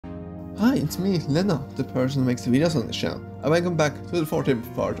Hi, it's me, Lena, the person who makes the videos on the channel. And welcome back to the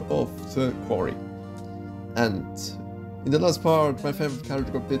 14th part of the Quarry. And in the last part, my favorite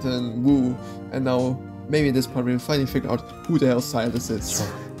character got bitten, woo, and now maybe in this part we'll finally figure out who the hell Silas is.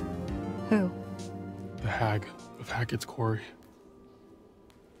 Sorry. Who? The hag of Hackett's Quarry.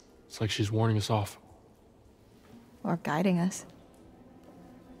 It's like she's warning us off. Or guiding us.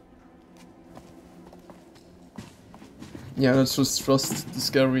 Yeah, let's just trust the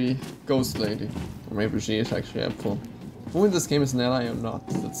scary ghost lady. Or maybe she is actually helpful. Who in this game is an ally or not?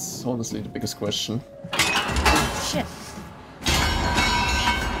 That's honestly the biggest question. Shit.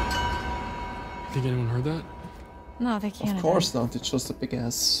 You think anyone heard that? No, they can't. Of course not, it's just a big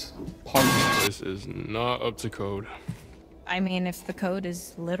ass party. This is not up to code. I mean, if the code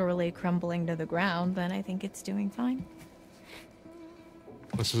is literally crumbling to the ground, then I think it's doing fine.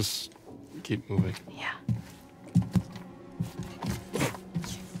 Let's just keep moving. Yeah.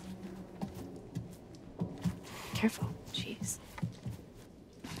 Careful. Jeez.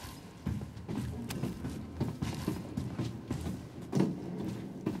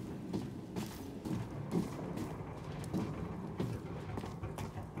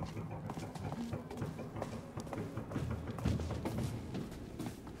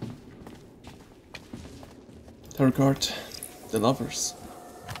 The regard. The lovers.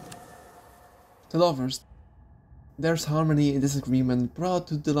 The lovers. There's harmony in disagreement, brought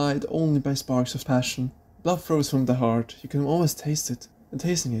to delight only by sparks of passion. Love flows from the heart, you can always taste it, and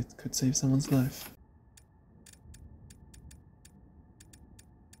tasting it could save someone's life.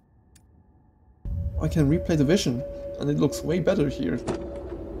 I can replay the vision, and it looks way better here.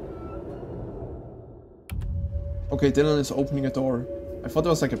 Okay, Dylan is opening a door. I thought it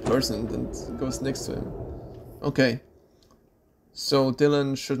was like a person that goes next to him. Okay. So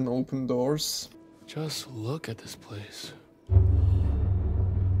Dylan shouldn't open doors. Just look at this place.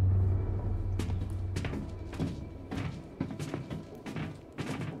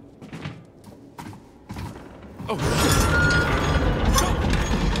 Oh,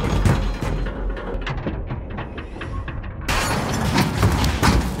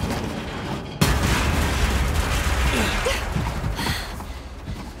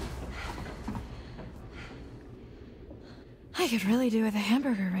 I could really do with a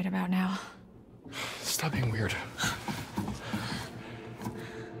hamburger right about now. stop being weird.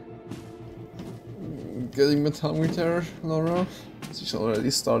 Getting my tummy there, Lorra? She's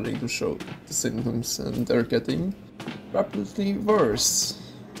already starting to show the symptoms and they're getting rapidly worse.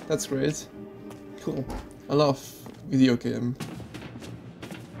 That's great. Cool. I love video game.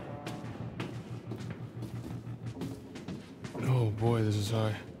 Oh boy, this is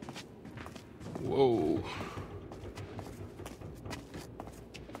high. Whoa.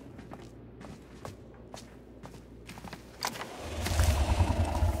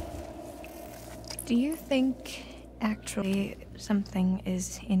 Do you think, actually, something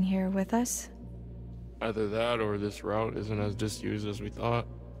is in here with us? Either that or this route isn't as disused as we thought.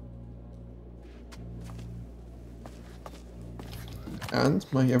 And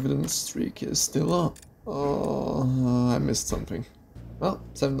my evidence streak is still up. Oh, I missed something. Well,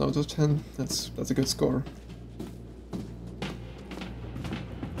 7 out of 10. That's a good score.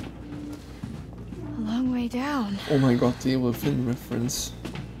 A long way down. Oh my god, the Evil Finn reference.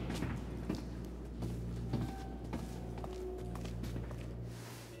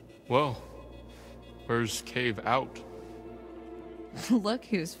 Well, where's cave out? Look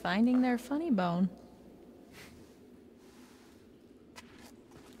who's finding their funny bone.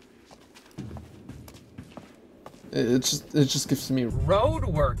 It just gives me Road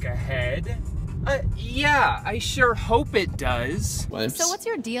work ahead? Yeah, I sure hope it does. vibes. So what's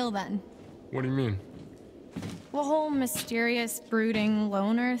your deal then? What do you mean? The whole mysterious, brooding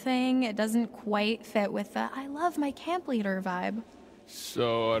loner thing, it doesn't quite fit with the I love my camp leader vibe.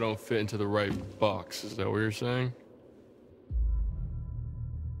 So I don't fit into the right box, is that what you're saying?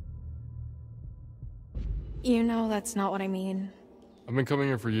 You know that's not what I mean. I've been coming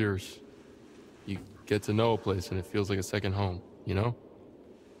here for years. You get to know a place and it feels like a second home, you know?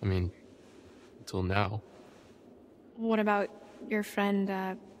 I mean, until now. What about your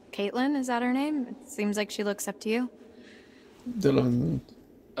friend, Caitlin? Is that her name? It seems like she looks up to you. Dylan.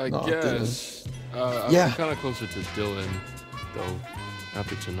 I No, guess. Yeah. I'm kind of closer to Dylan, though.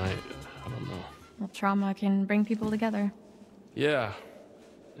 After tonight, I don't know. Well, trauma can bring people together. Yeah,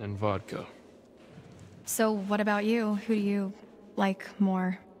 and vodka. So what about you? Who do you like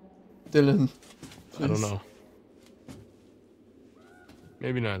more? Dylan. I don't Please. know.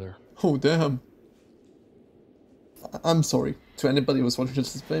 Maybe neither. Oh damn. I'm sorry to anybody who's watching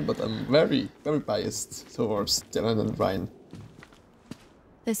this display, but I'm very biased towards Dylan and Ryan.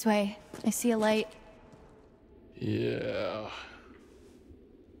 This way. I see a light. Yeah.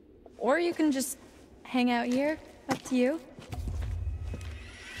 Or you can just hang out here. Up to you.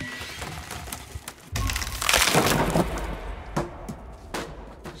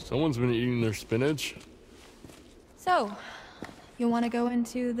 Someone's been eating their spinach. So, you want to go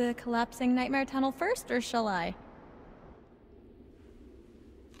into the collapsing nightmare tunnel first, or shall I?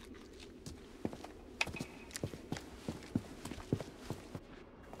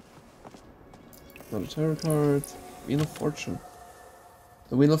 Another tarot card. Wheel of Fortune.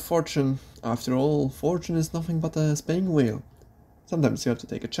 The Wheel of Fortune. After all, fortune is nothing but a spinning wheel. Sometimes you have to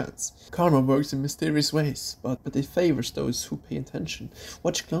take a chance. Karma works in mysterious ways, but it favors those who pay attention.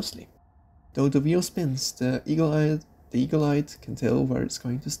 Watch closely. Though the wheel spins, the eagle-eyed can tell where it's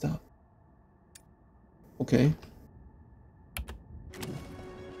going to stop. Okay.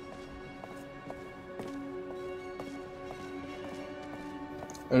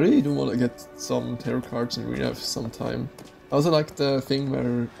 I really do want to get some tarot cards in real life sometime. I also like the thing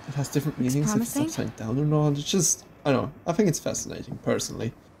where it has different meanings if it's upside down or not. It's just, I don't know, I think it's fascinating,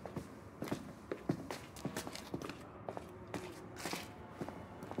 personally.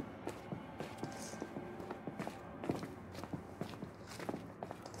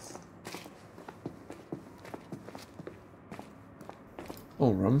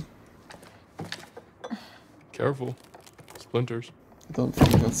 Oh, rum. Careful. Splinters. I don't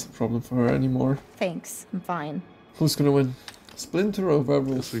think that's a problem for her anymore. Thanks, I'm fine. Who's gonna win? Splinter or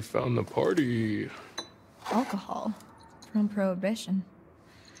werewolf? Guess we found the party. Alcohol. From Prohibition.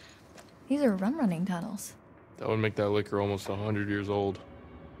 These are rum-running tunnels. That would make that liquor almost 100 years old.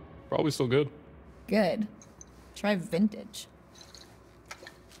 Probably still good. Good. Try vintage.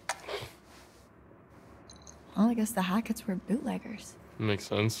 Well, I guess the Hacketts were bootleggers. Makes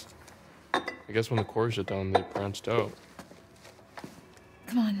sense. I guess when the quarry shut down, they branched out.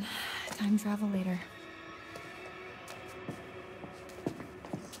 Come on, time travel later.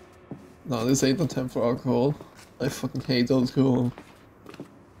 No, this ain't no time for alcohol. I fucking hate alcohol.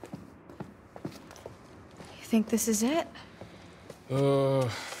 You think this is it?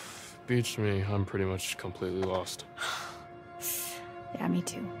 Beats me. I'm pretty much completely lost. Yeah, me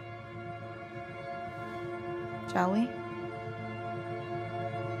too. Shall we?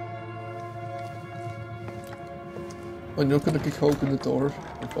 I'm not gonna kick open the door.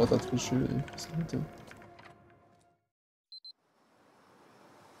 I thought that was really something.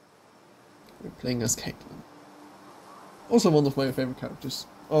 We're playing as Caitlin. Also one of my favorite characters.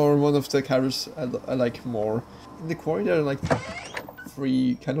 Or one of the characters I like more. In the Quarry there are like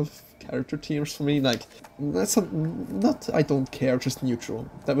 3 kind of character teams for me. Like, that's not I don't care, just neutral.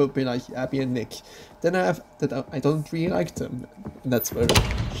 That would be like Abby and Nick. Then I have that I don't really like them. And that's where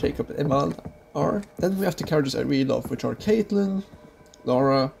Jacob and Emma are. Then we have the characters I really love, which are Caitlin,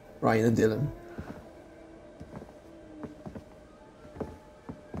 Lorra, Ryan and Dylan.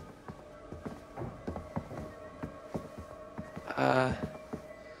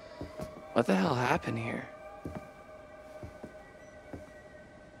 What the hell happened here?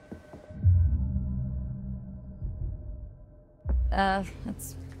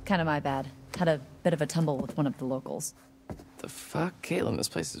 That's kind of my bad. Had a bit of a tumble with one of the locals. The fuck? Caitlin, this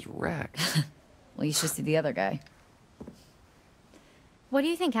place is wrecked. Well, you should see the other guy. What do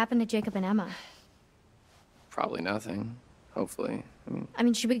you think happened to Jacob and Emma? Probably nothing. Hopefully. I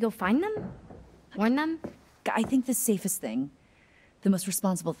mean, should we go find them? Warn them? I think the safest thing, the most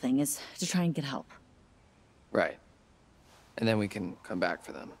responsible thing, is to try and get help. Right. And then we can come back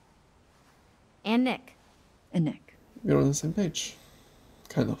for them. And Nick. And Nick. We're on the same page.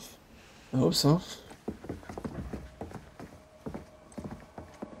 Kind of. I hope so.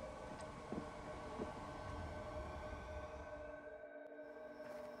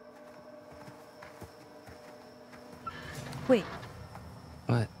 Wait.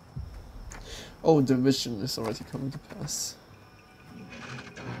 What? Oh, the vision is already coming to pass.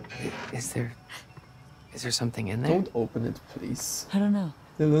 Is there something in there? Don't open it, please. I don't know.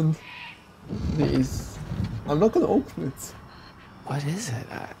 Dylan, please. I'm not gonna open it. What is it?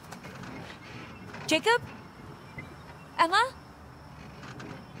 Jacob? Emma?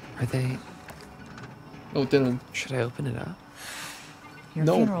 Are they... Oh, Dylan. Should I open it up? Your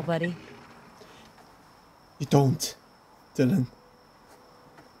No. funeral, buddy. You don't. Dylan.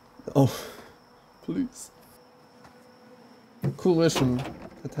 Oh, please. Cool vision.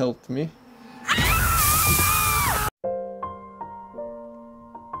 That helped me.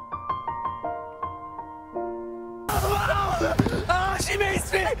 Ah, she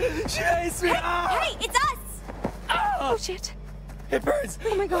maced me! She maced me! Hey, it's us! Oh, Shit. it burns!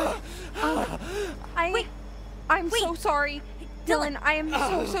 Oh my god. I'm so sorry. Dylan, I am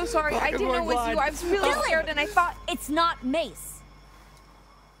so sorry. I didn't know it was you. I was really scared and I thought... It's not mace.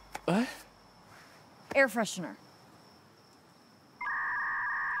 What? Air freshener.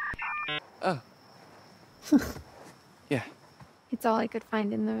 Oh. Yeah. It's all I could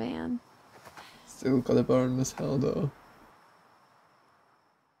find in the van. Still gotta burn as hell though.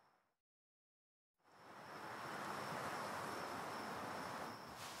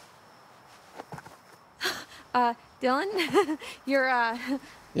 Dylan? You're,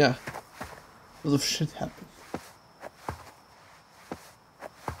 Yeah. A lot of shit happened.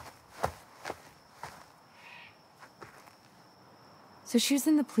 So she was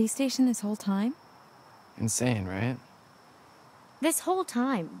in the police station this whole time? Insane, right? This whole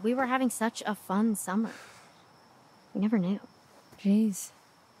time, we were having such a fun summer. We never knew. Jeez.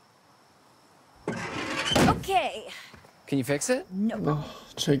 Okay. Can you fix it? No, Oh,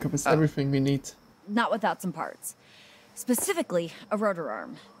 Jacob is everything we need. not without some parts. Specifically, a rotor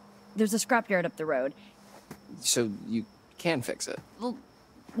arm. There's a scrapyard up the road. So you can fix it. Well,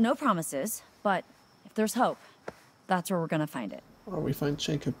 no promises, but if there's hope, that's where we're gonna find it. Or we find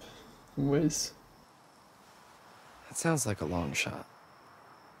Jacob. In ways. That sounds like a long shot.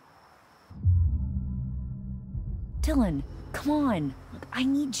 Dylan, come on. Look, I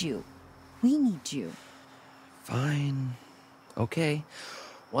need you. We need you. Fine. Okay.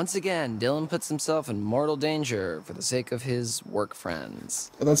 Once again, Dylan puts himself in mortal danger for the sake of his work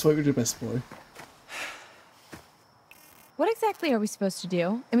friends. And that's why we're the best boy. What exactly are we supposed to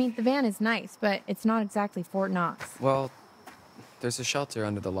do? I mean, the van is nice, but it's not exactly Fort Knox. Well, there's a shelter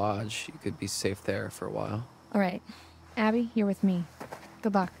under the lodge. You could be safe there for a while. All right. Abby, you're with me.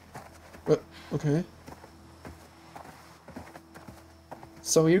 Good luck. But, okay.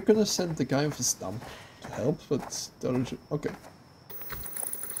 So you're gonna send the guy with the stump to help, but the other... Okay.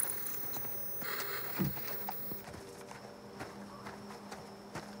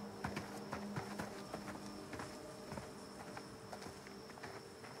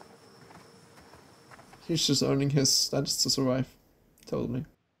 He's just earning his status to survive. Totally.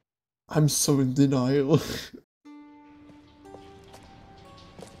 I'm so in denial.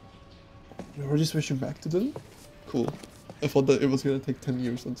 You're already switching back to them? Cool. I thought that it was gonna take 10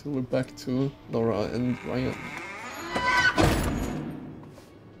 years until we're back to Lorra and Ryan.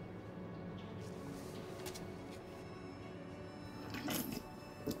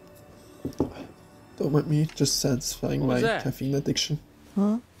 Don't mind me, just satisfying my caffeine addiction.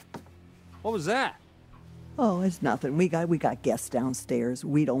 Huh? What was that? Oh, it's nothing. We got guests downstairs.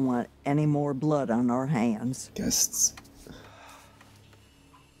 We don't want any more blood on our hands. Guests.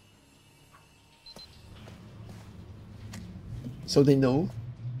 So they know?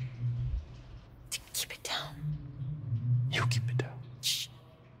 Keep it down. You keep it down. Shh.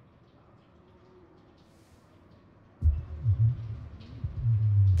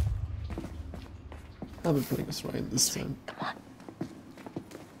 I'll be putting us right this time. Come on.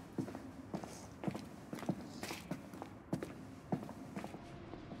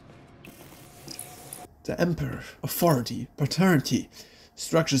 The Emperor, authority, paternity,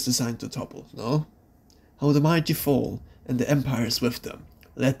 structures designed to topple, no? How the mighty fall, and the empires with them.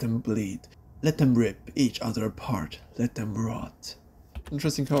 Let them bleed. Let them rip each other apart. Let them rot.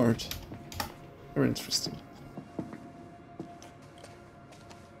 Interesting card. Very interesting.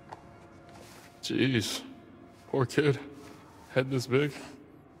 Jeez. Poor kid. Head this big.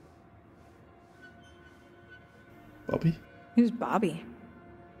 Bobby? Who's Bobby?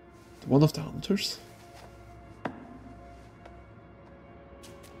 One of the hunters?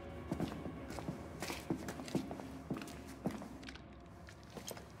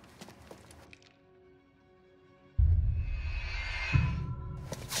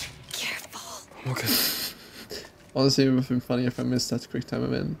 Okay. Honestly, it would have been funny if I missed that quick time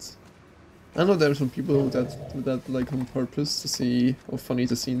event. I know there are some people who do that like on purpose to see how funny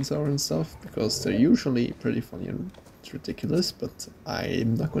the scenes are and stuff, because they're usually pretty funny and ridiculous, but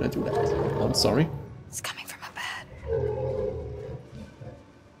I'm not gonna do that. I'm sorry. It's coming from a bed.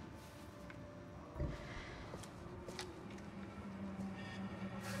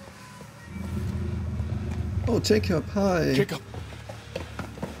 Oh, Jacob, hi. Jacob.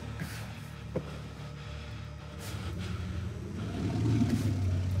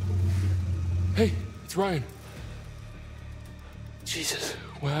 Hey, it's Ryan. Jesus,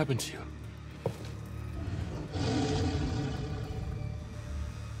 what happened to you?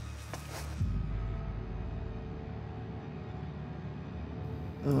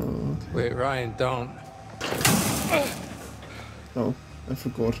 Oh, okay. Wait, Ryan, don't. Oh, I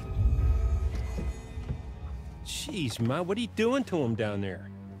forgot. Jeez, Ma, what are you doing to him down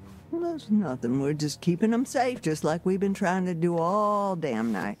there? There's nothing. We're just keeping them safe, just like we've been trying to do all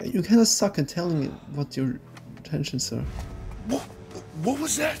damn night. You kind of suck at telling me what your intentions are. What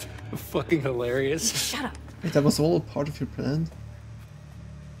was that? Fucking hilarious. Shut up. Wait, that was all part of your plan?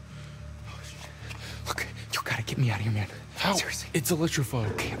 Look, you gotta get me out of here, man. How? Seriously. It's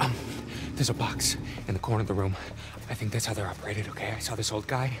electrified. Okay, there's a box in the corner of the room. I think that's how they're operated, okay? I saw this old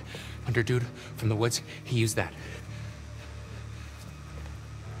guy, hunter dude from the woods. He used that.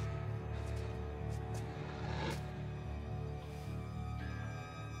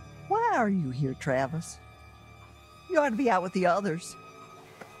 Why are you here, Travis? You ought to be out with the others.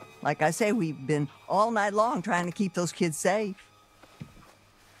 Like I say, we've been all night long trying to keep those kids safe.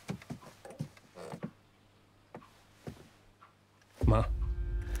 Ma.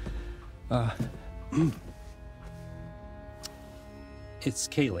 It's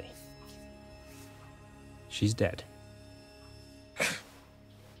Kaylee. She's dead.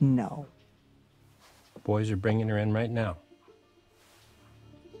 No. Boys are bringing her in right now.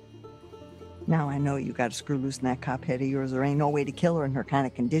 Now I know you got to screw loose in that cop head of yours. There ain't no way to kill her in her kind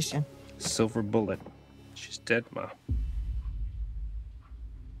of condition. Silver bullet. She's dead, Ma.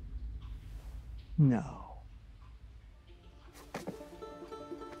 No.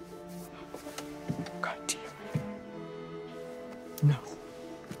 God damn. No.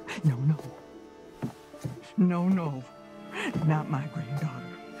 No, no. No, no. Not my granddaughter.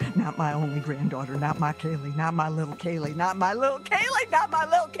 Not my only granddaughter. Not my Kaylee. Not my little Kaylee. Not my little Kaylee. Not my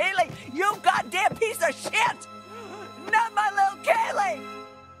little Kaylee. You goddamn piece of shit! Not my little Kaylee!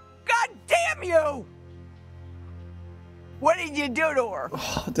 God damn you! What did you do to her?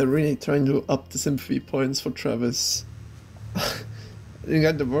 Oh, they're really trying to up the sympathy points for Travis. You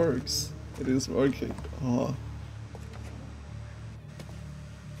got the works. It is working. Oh.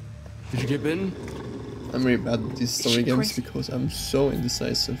 Did you get bitten? I'm really bad at these story games because I'm so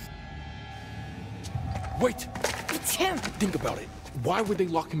indecisive. Wait! It's him. Think about it. Why would they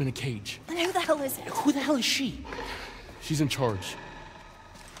lock him in a cage? And who the hell is it? Who the hell is she? She's in charge.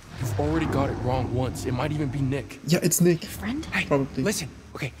 You've already got it wrong once. It might even be Nick. Yeah, it's Nick. Friend? Hey, Probably. listen.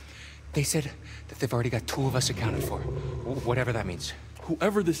 Okay, they said that they've already got 2 of us accounted for. Whatever that means.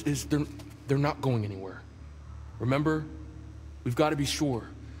 Whoever this is, they're not going anywhere. Remember? We've got to be sure.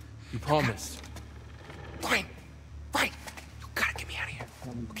 You promised. Fine. Fine. You gotta get me out of here.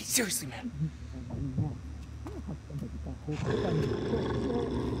 Okay, seriously, man.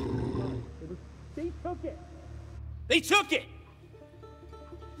 They took it! They took it!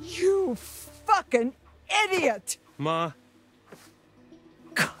 You fucking idiot! Ma.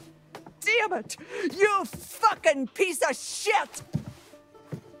 God damn it! You fucking piece of shit!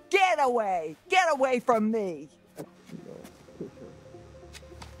 Get away! Get away from me! They're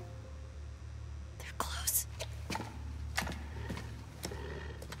close.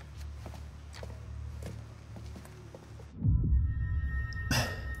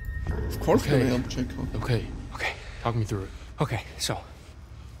 Of course, Okay. we're gonna help Jacob. Okay. Okay. Talk me through it. Okay, so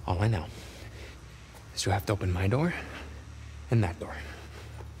all I know is you have to open my door and that door.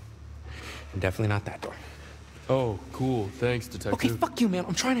 And definitely not that door. Oh, cool. Thanks, detective. Okay, fuck you, man.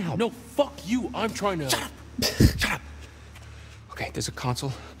 I'm trying to help. No, fuck you. I'm trying to help. Shut up. Okay, there's a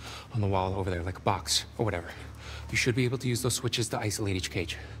console on the wall over there, like a box or whatever. You should be able to use those switches to isolate each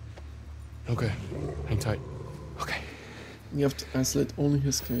cage. Okay. Hang tight. Okay. You have to isolate only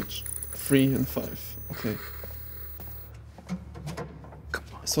his cage. 3 and 5. Okay.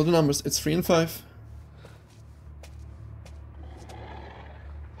 So the numbers, it's 3 and 5.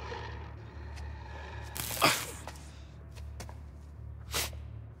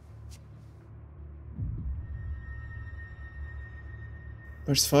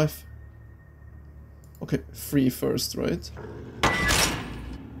 Where's 5? Okay, 3 first, right?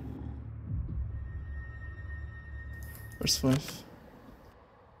 Where's 5?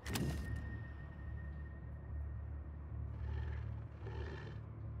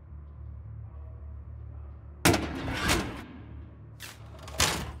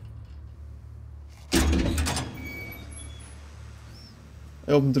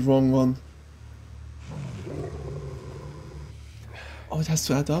 I opened the wrong one. Oh, it has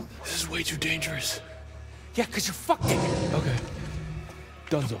to add up? This is way too dangerous. Yeah, because you fucked it. Okay.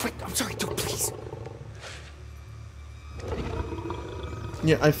 Dunzo. Wait, I'm sorry, dude, please.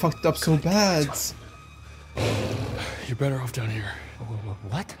 Yeah, I fucked up so bad. You're better off down here.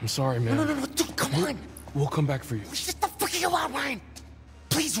 What? I'm sorry, man. No, dude, come on. We'll come back for you. Shut the fucking hell out, Ryan.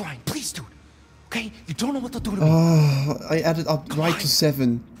 Please, Ryan, please, dude. Okay? You don't know what they'll do to me. I added up Come right on. to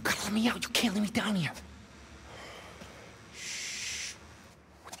 7. You gotta let me out. You can't leave me down here.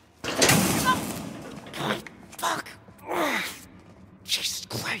 Fuck. Jesus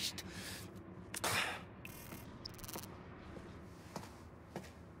Christ.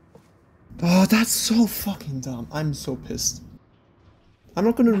 Oh, that's so fucking dumb. I'm so pissed. I'm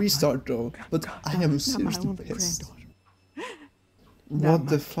not gonna restart though, but I am seriously pissed. What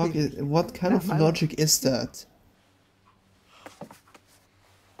the fuck is... What kind of logic is that?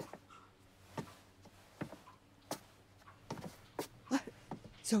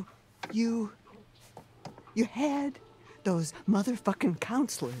 So, you had those motherfucking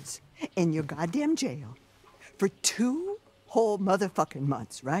counselors in your goddamn jail for 2 whole motherfucking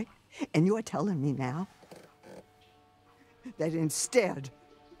months, right? And you're telling me now that instead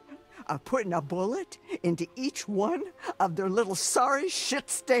of putting a bullet into each one of their little sorry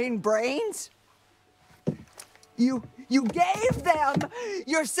shit-stained brains, you gave them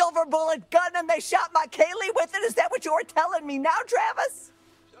your silver bullet gun and they shot my Kaylee with it? Is that what you're telling me now, Travis?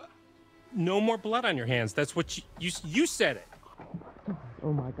 No more blood on your hands. That's what you said it.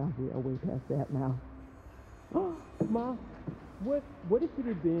 Oh my God, we are way past that now. Ma, what if it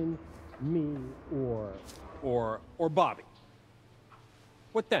had been me or Bobby?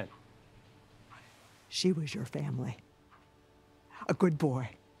 What then? She was your family. A good boy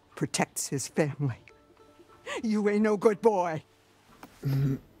protects his family. You ain't no good boy.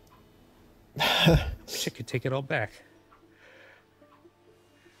 I wish I could take it all back.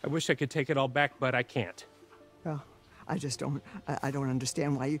 I wish I could take it all back, but I can't. Well, I just don't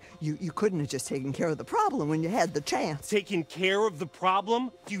understand why you couldn't have just taken care of the problem when you had the chance. Taking care of the problem?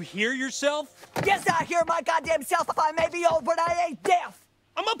 Do you hear yourself? Yes, I hear my goddamn self. I may be old, but I ain't deaf.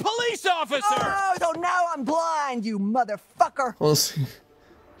 I'm a police officer! Oh, so now I'm blind, you motherfucker. Honestly,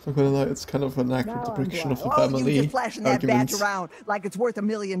 if I'm gonna lie, it's kind of an accurate depiction of the Oh, family you just flashing that argument. badge around like it's worth $1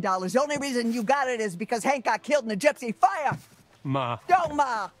 million. The only reason you got it is because Hank got killed in a gypsy fire. Ma. Don't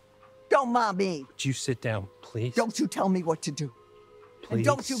ma me. Would you sit down, please? Don't you tell me what to do. Please. And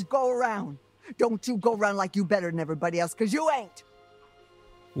don't you go around. Don't you go around like you better than everybody else, because you ain't.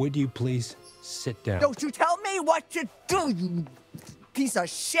 Would you please sit down? Don't you tell me what to do, you piece of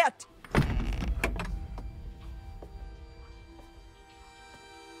shit.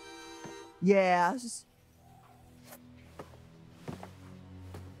 Yes.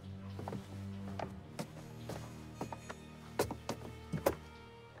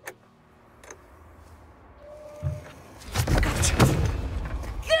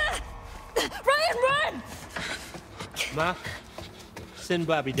 Ryan, run! Ma, send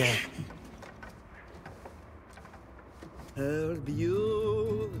Bobby down. Her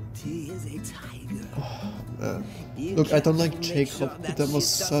beauty is a tiger. Look, I don't like Jacob, but that was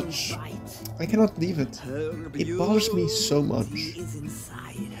such... I cannot leave it. It bothers me so much. Is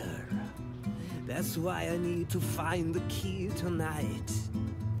inside her. That's why I need to find the key tonight.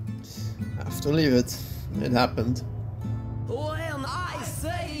 I have to leave it. It happened. When I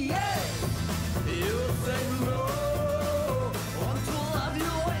say yes, you say no. Want to love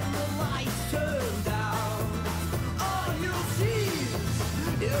you when the lights turn down. All you see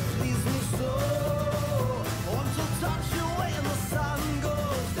is please me so. Want to touch you when the sun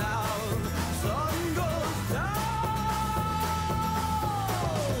goes down. Sun goes down.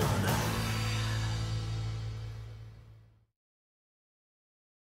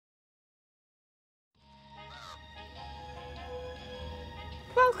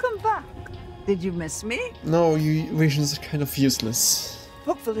 Welcome back. Did you miss me? No, you visions are kind of useless.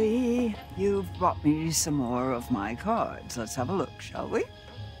 Hopefully, you've brought me some more of my cards. Let's have a look, shall we?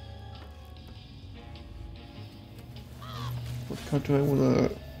 What card do I want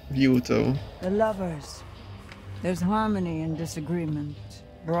to view, though? The lovers. There's harmony and disagreement,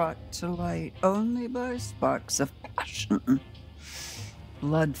 brought to light only by sparks of passion.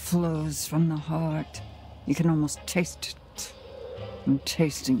 Blood flows from the heart. You can almost taste it. And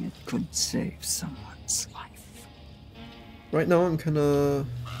tasting it could save someone's life. Right now I'm kinda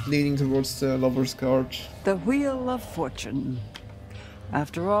leaning towards the lover's card. The Wheel of Fortune.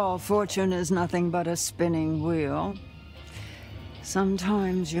 After all, fortune is nothing but a spinning wheel.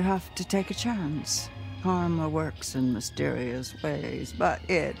 Sometimes you have to take a chance. Karma works in mysterious ways, but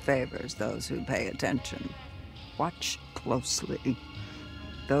it favors those who pay attention. Watch closely.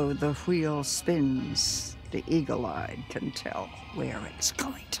 Though the wheel spins, the eagle-eyed can tell where it's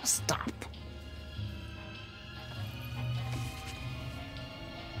going to stop.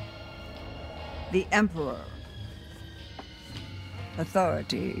 The Emperor.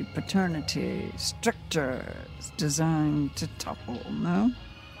 Authority, paternity, strictures designed to topple, no?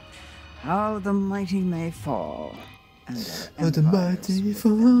 How the mighty may fall. How the mighty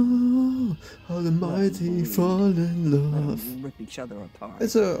fall, how the mighty fall in love. Rip each other apart.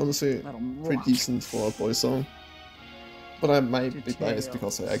 It's honestly pretty decent Fall Out Boy song. But I might be biased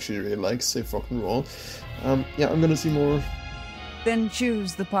because I actually really like Safe Rock and Roll. Yeah, I'm gonna see more Then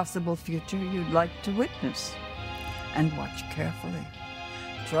choose the possible future you'd like to witness. And watch carefully.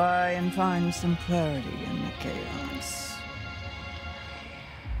 Try and find some clarity in the chaos.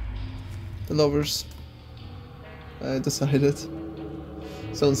 The lovers. I decided.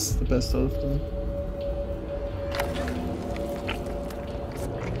 Sounds the best out of them.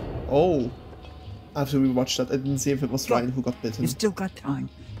 Oh! After we watched that, I didn't see if it was Ryan who got bitten. You still got time.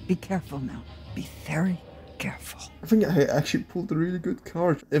 Be careful now. Be very careful. I think I actually pulled a really good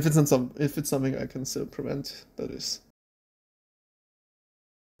card. If it's something I can still prevent, that is.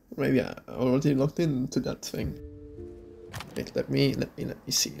 Maybe I already logged into that thing. Wait, let me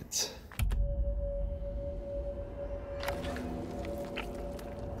see it.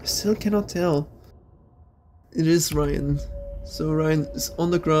 I still cannot tell. It is Ryan. So Ryan is on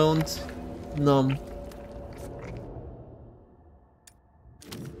the ground, numb.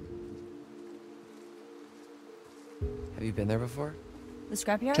 Have you been there before? The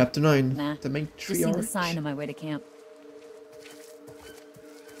scrapyard? Chapter 9, Nah. the Just seen matriarch. the sign on my way to camp.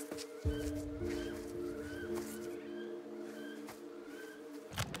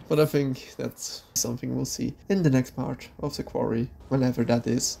 But I think that's something we'll see in the next part of the quarry, whenever that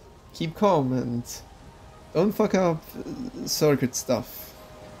is. Keep calm and don't fuck up circuit stuff.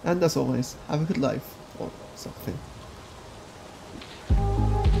 And as always, have a good life or something.